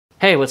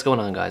Hey, what's going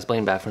on, guys?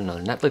 Blaine back for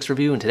another Netflix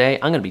review, and today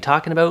I'm going to be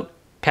talking about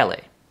Pele.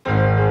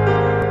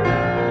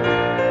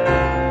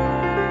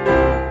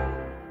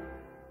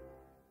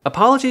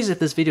 Apologies if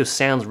this video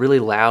sounds really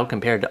loud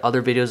compared to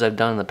other videos I've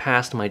done in the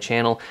past on my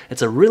channel.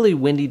 It's a really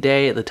windy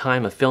day at the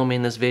time of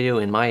filming this video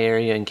in my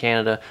area in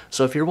Canada,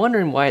 so if you're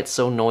wondering why it's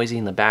so noisy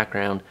in the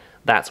background,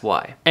 that's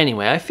why.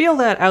 Anyway, I feel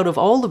that out of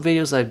all the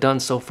videos I've done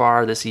so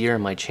far this year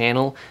on my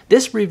channel,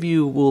 this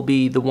review will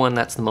be the one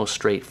that's the most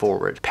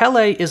straightforward.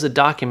 Pele is a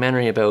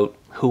documentary about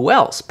who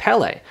else?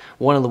 Pele,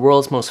 one of the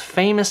world's most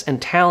famous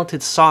and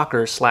talented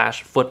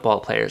soccer/football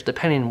players,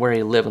 depending on where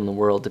you live in the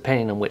world,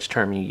 depending on which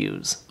term you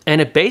use.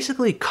 And it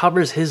basically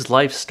covers his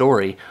life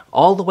story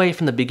all the way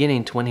from the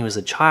beginning to when he was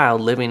a child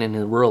living in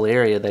a rural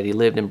area that he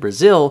lived in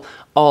Brazil,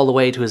 all the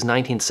way to his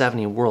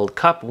 1970 World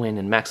Cup win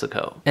in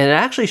Mexico. And it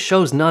actually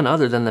shows none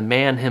other than the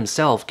man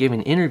himself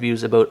giving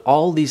interviews about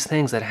all these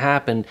things that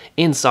happened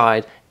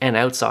inside and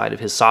outside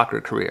of his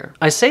soccer career.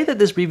 I say that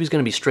this review is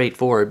going to be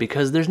straightforward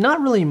because there's not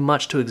really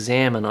much to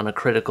examine on a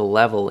critical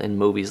level in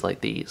movies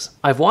like these.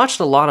 I've watched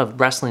a lot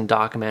of wrestling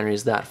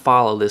documentaries that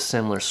follow this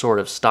similar sort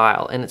of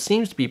style, and it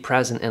seems to be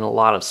present in a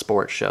lot of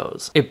sports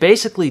shows. It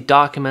basically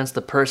documents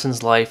the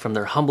person's life from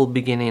their humble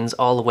beginnings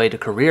all the way to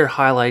career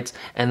highlights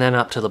and then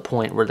up to the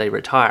point where they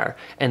retire,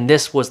 and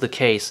this was the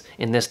case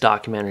in this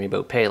documentary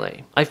about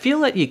Pele. I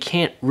feel that you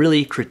can't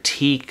really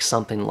critique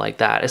something like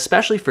that,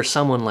 especially for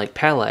someone like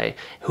Pele,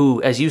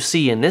 who, as you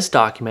see in this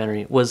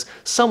documentary, was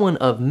someone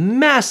of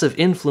massive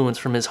influence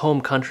from his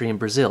home country in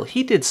Brazil.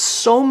 He did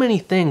so many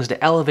things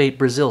to elevate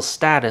Brazil's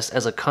status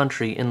as a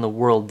country in the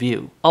world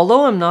view.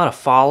 Although I'm not a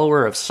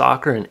follower of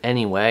soccer in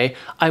any way,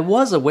 I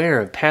was aware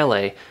of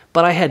Pele,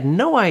 but I had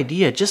no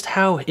idea just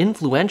how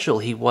influential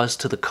he was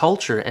to the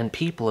culture and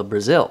people of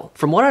Brazil.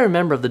 From what I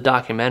remember of the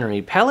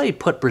documentary, Pele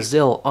put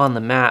Brazil on the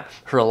map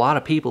for a lot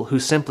of people who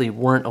simply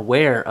weren't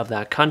aware of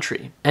that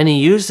country. And he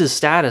used his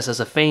status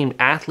as a famed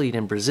athlete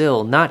in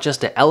Brazil not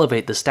just to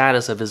elevate the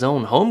status of his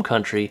own home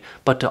country,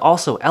 but to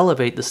also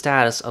elevate the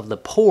status of the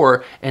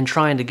poor and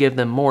trying to give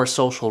them more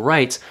social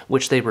rights,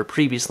 which they were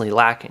previously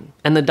lacking.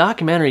 And the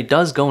documentary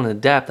does go into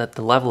depth at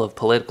the level of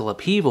political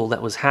upheaval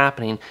that was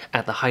happening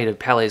at the height of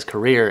Pele's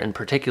career, and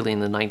particularly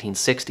in the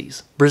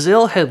 1960s.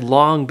 Brazil had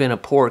long been a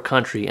poor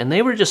country, and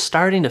they were just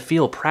starting to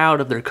feel proud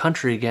of their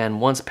country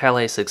again once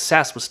Pele's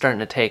success was starting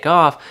to take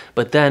off,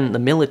 but then the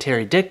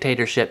military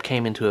dictatorship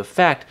came into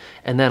effect,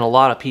 and then a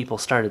lot of people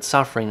started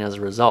suffering as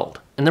a result.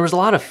 And there was a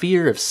lot of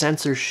fear of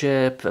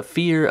censorship, a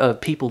fear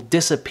of people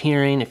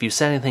disappearing if you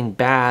said anything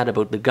bad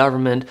about the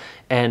government,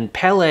 and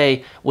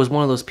Pele was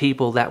one of those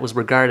people that was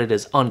regarded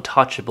as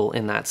untouchable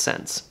in that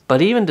sense.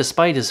 But even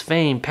despite his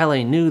fame,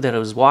 Pele knew that it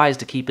was wise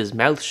to keep his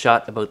mouth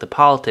shut about the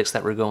politics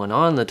that were going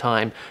on at the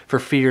time for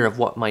fear of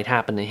what might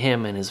happen to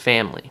him and his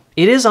family.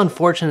 It is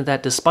unfortunate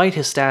that despite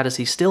his status,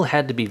 he still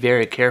had to be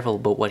very careful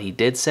about what he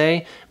did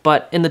say,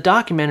 but in the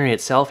documentary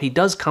itself, he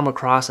does come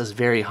across as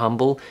very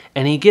humble,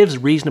 and he gives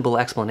reasonable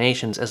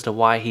explanations as to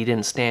why he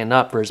didn't stand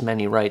up for as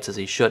many rights as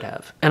he should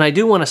have. And I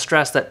do want to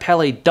stress that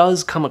Pele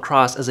does come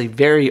across as a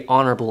very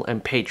honorable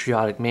and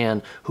patriotic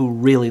man who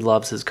really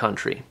loves his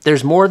country.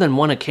 There's more than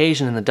one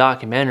occasion in the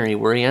documentary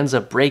where he ends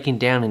up breaking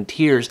down in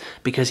tears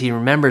because he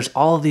remembers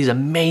all of these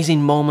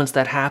amazing moments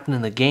that happened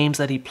in the games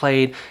that he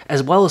played,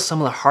 as well as some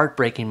of the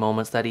heartbreaking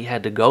moments that he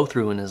had to go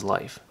through in his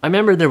life. I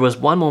remember there was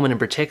one moment in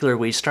particular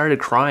where he started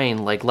crying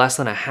like less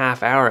than a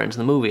half hour into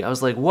the movie. I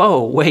was like,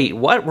 whoa, wait,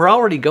 what? We're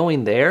already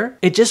going there?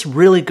 It just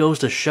really goes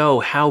to show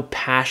how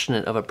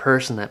passionate of a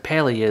person that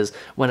Pele is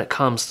when it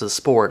comes to the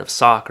sport of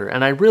soccer,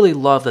 and I really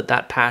love that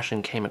that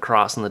passion came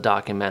across in the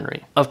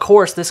documentary. Of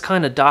course, this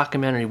kind of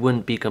documentary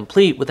wouldn't be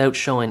complete without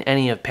showing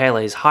any of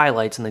Pele's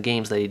highlights in the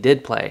games that he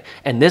did play,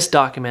 and this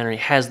documentary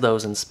has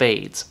those in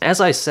spades. As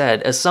I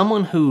said, as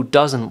someone who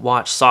doesn't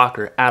watch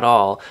soccer at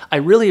all, I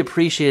really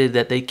appreciated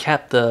that they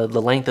kept the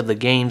length of the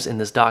games in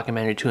this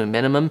documentary to a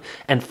minimum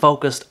and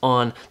focused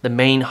on the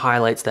main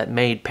highlights that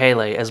made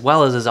Pele, as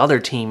well as his other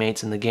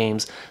teammates in the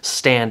games,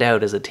 stand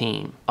out as a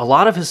team. A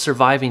lot of his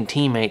surviving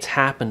teammates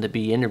happened to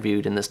be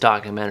interviewed in this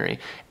documentary,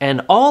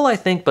 and all I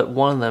think but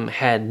one of them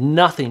had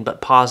nothing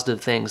but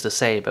positive things to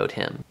say about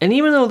him. And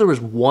even though there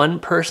was one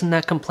person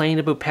that complained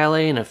about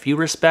Pele in a few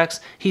respects,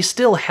 he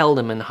still held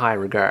him in high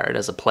regard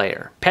as a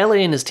player.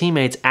 Pele and his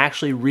teammates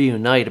actually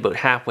reunite about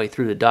halfway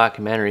through the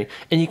documentary,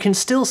 and you can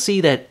still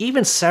see that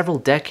even several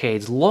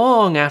decades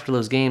long after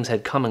those games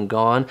had come and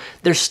gone,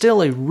 there's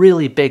still a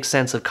really big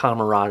sense of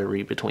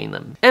camaraderie between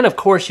them. And of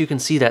course you can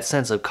see that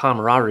sense of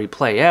camaraderie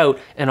play out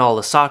in all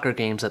the soccer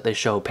games that they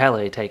show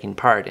Pele taking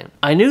part in.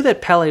 I knew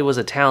that Pele was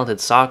a talented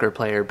soccer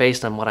player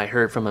based on what I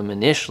heard from him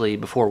initially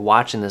before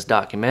watching this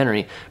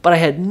documentary, but I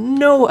had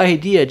no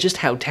idea just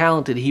how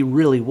talented he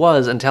really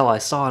was until I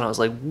saw it and I was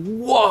like,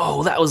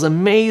 whoa, that was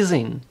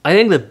amazing. I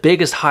think the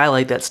biggest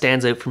highlight that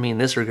stands out for me in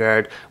this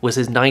regard was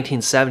his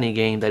 1970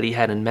 game that he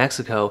had in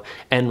Mexico,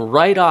 and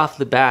right off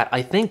the bat,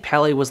 I think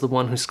Pele was the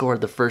one who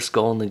scored the first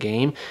goal in the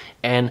game,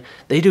 and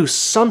they do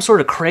some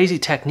sort of crazy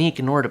technique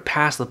in order to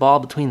pass the ball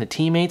between the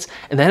teammates,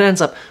 and then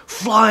ends up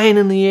flying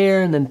in the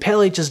air, and then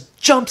Pele just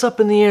jumps up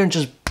in the air and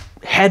just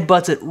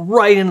headbutts it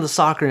right into the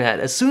soccer net.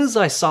 As soon as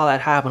I saw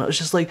that happen, I was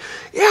just like,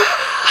 yeah!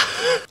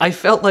 I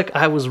felt like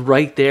I was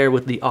right there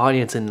with the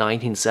audience in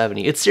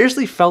 1970. It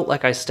seriously felt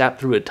like I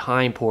stepped through a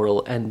time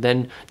portal and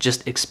then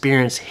just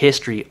experienced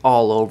history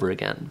all over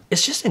again.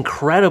 It's just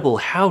incredible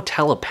how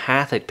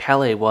telepathic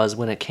Pele was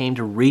when it came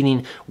to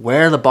reading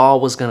where the ball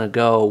was going to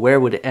go, where it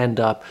would end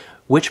up,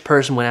 which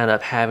person would end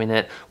up having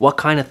it, what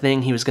kind of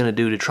thing he was going to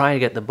do to try to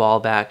get the ball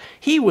back.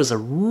 He was a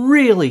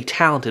really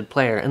talented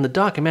player, and the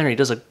documentary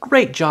does a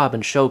great job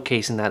in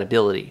showcasing that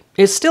ability.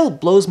 It still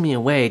blows me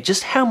away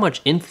just how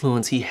much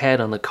influence he had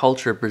on the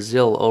culture of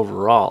Brazil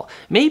overall.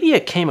 Maybe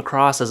it came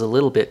across as a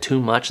little bit too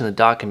much in the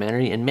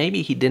documentary, and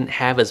maybe he didn't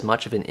have as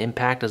much of an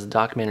impact as the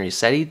documentary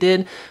said he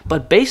did,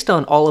 but based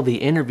on all of the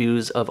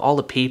interviews of all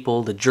the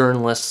people, the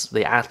journalists,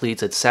 the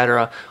athletes,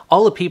 etc.,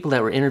 all the people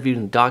that were interviewed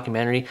in the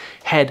documentary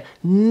had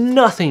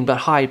nothing but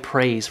high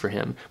praise for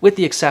him, with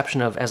the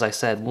exception of, as I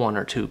said, one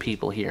or two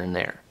people here and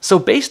there. So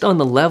based on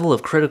the level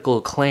of critical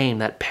acclaim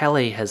that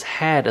Pele has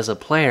had as a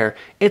player,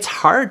 it's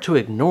hard to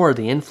ignore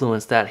the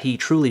influence that he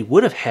truly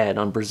would have had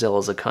on Brazil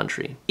as a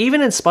country.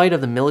 Even in spite of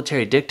the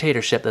military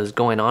dictatorship that was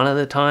going on at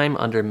the time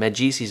under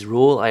Medici's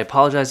rule, I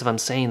apologize if I'm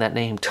saying that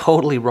name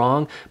totally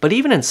wrong, but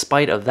even in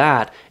spite of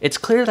that, it's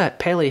clear that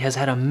Pele has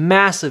had a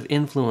massive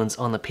influence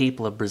on the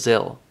people of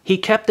Brazil. He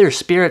kept their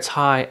spirits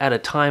high at a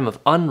time of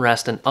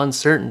unrest and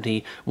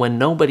uncertainty when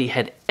nobody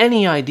had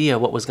any idea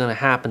what was going to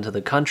happen to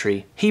the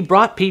country. He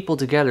brought people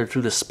together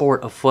through the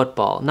sport of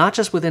football, not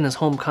just within his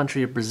home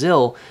country of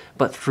Brazil,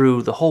 but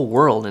through the whole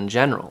world in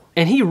general.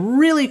 And he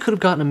really could have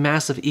gotten a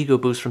massive ego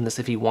boost from this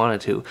if he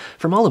wanted to,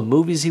 from all the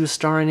movies he was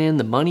starring in,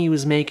 the money he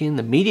was making,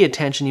 the media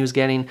attention he was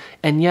getting,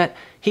 and yet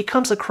he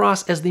comes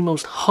across as the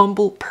most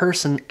humble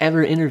person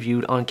ever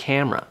interviewed on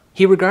camera.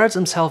 He regards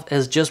himself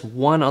as just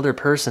one other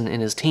person in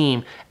his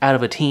team out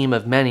of a team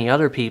of many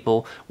other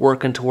people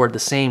working toward the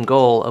same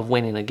goal of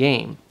winning a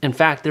game. In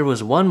fact, there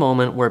was one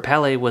moment where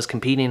Pele was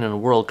competing in a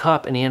World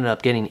Cup and he ended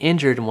up getting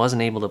injured and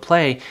wasn't able to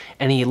play,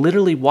 and he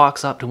literally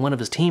walks up to one of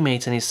his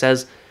teammates and he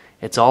says,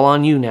 "It's all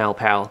on you now,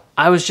 pal."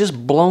 I was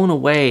just blown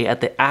away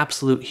at the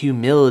absolute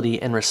humility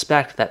and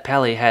respect that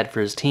Pele had for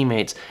his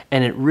teammates,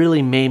 and it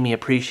really made me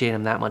appreciate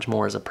him that much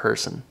more as a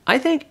person. I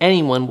think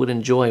anyone would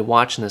enjoy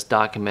watching this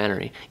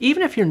documentary.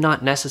 Even if you're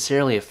not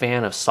necessarily a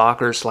fan of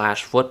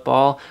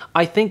soccer/football,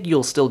 I think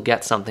you'll still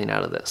get something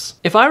out of this.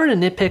 If I were to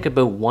nitpick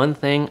about one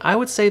thing, I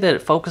would say that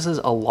it focuses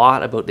a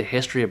lot about the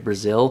history of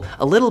Brazil,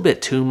 a little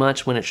bit too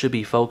much when it should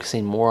be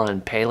focusing more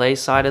on Pele's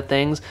side of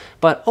things,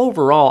 but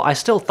overall, I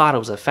still thought it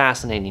was a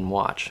fascinating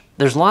watch.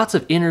 There's lots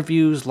of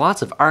interviews,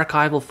 lots of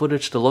archival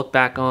footage to look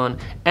back on,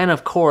 and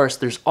of course,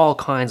 there's all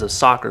kinds of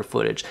soccer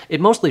footage. It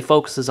mostly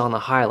focuses on the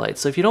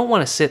highlights, so if you don't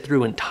want to sit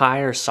through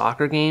entire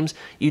soccer games,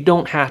 you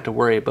don't have to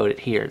worry about it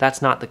here.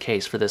 That's not the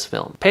case for this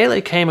film.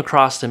 Pele came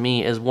across to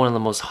me as one of the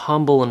most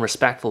humble and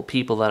respectful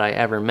people that I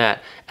ever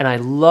met, and I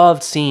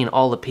loved seeing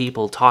all the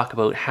people talk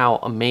about how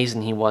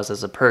amazing he was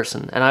as a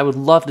person, and I would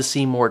love to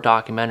see more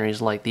documentaries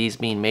like these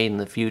being made in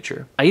the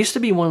future. I used to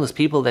be one of those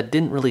people that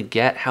didn't really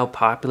get how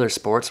popular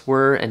sports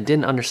were and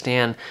didn't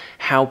understand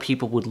how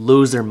people would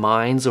lose their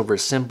minds over a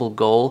simple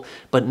goal,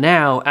 but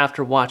now,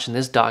 after watching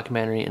this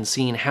documentary and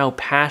seeing how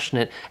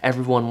passionate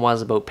everyone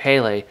was about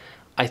Pele,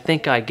 I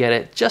think I get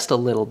it just a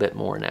little bit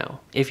more now.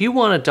 If you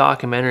want a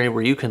documentary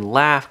where you can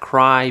laugh,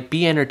 cry,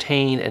 be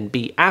entertained, and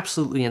be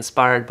absolutely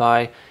inspired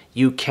by,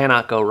 you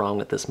cannot go wrong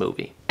with this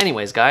movie.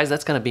 Anyways guys,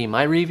 that's going to be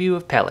my review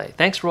of Pele.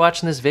 Thanks for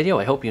watching this video,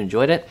 I hope you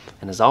enjoyed it,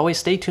 and as always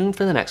stay tuned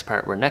for the next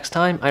part where next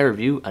time I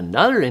review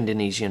another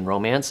Indonesian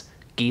romance,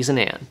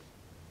 Gizanan.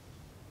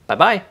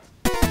 Bye-bye.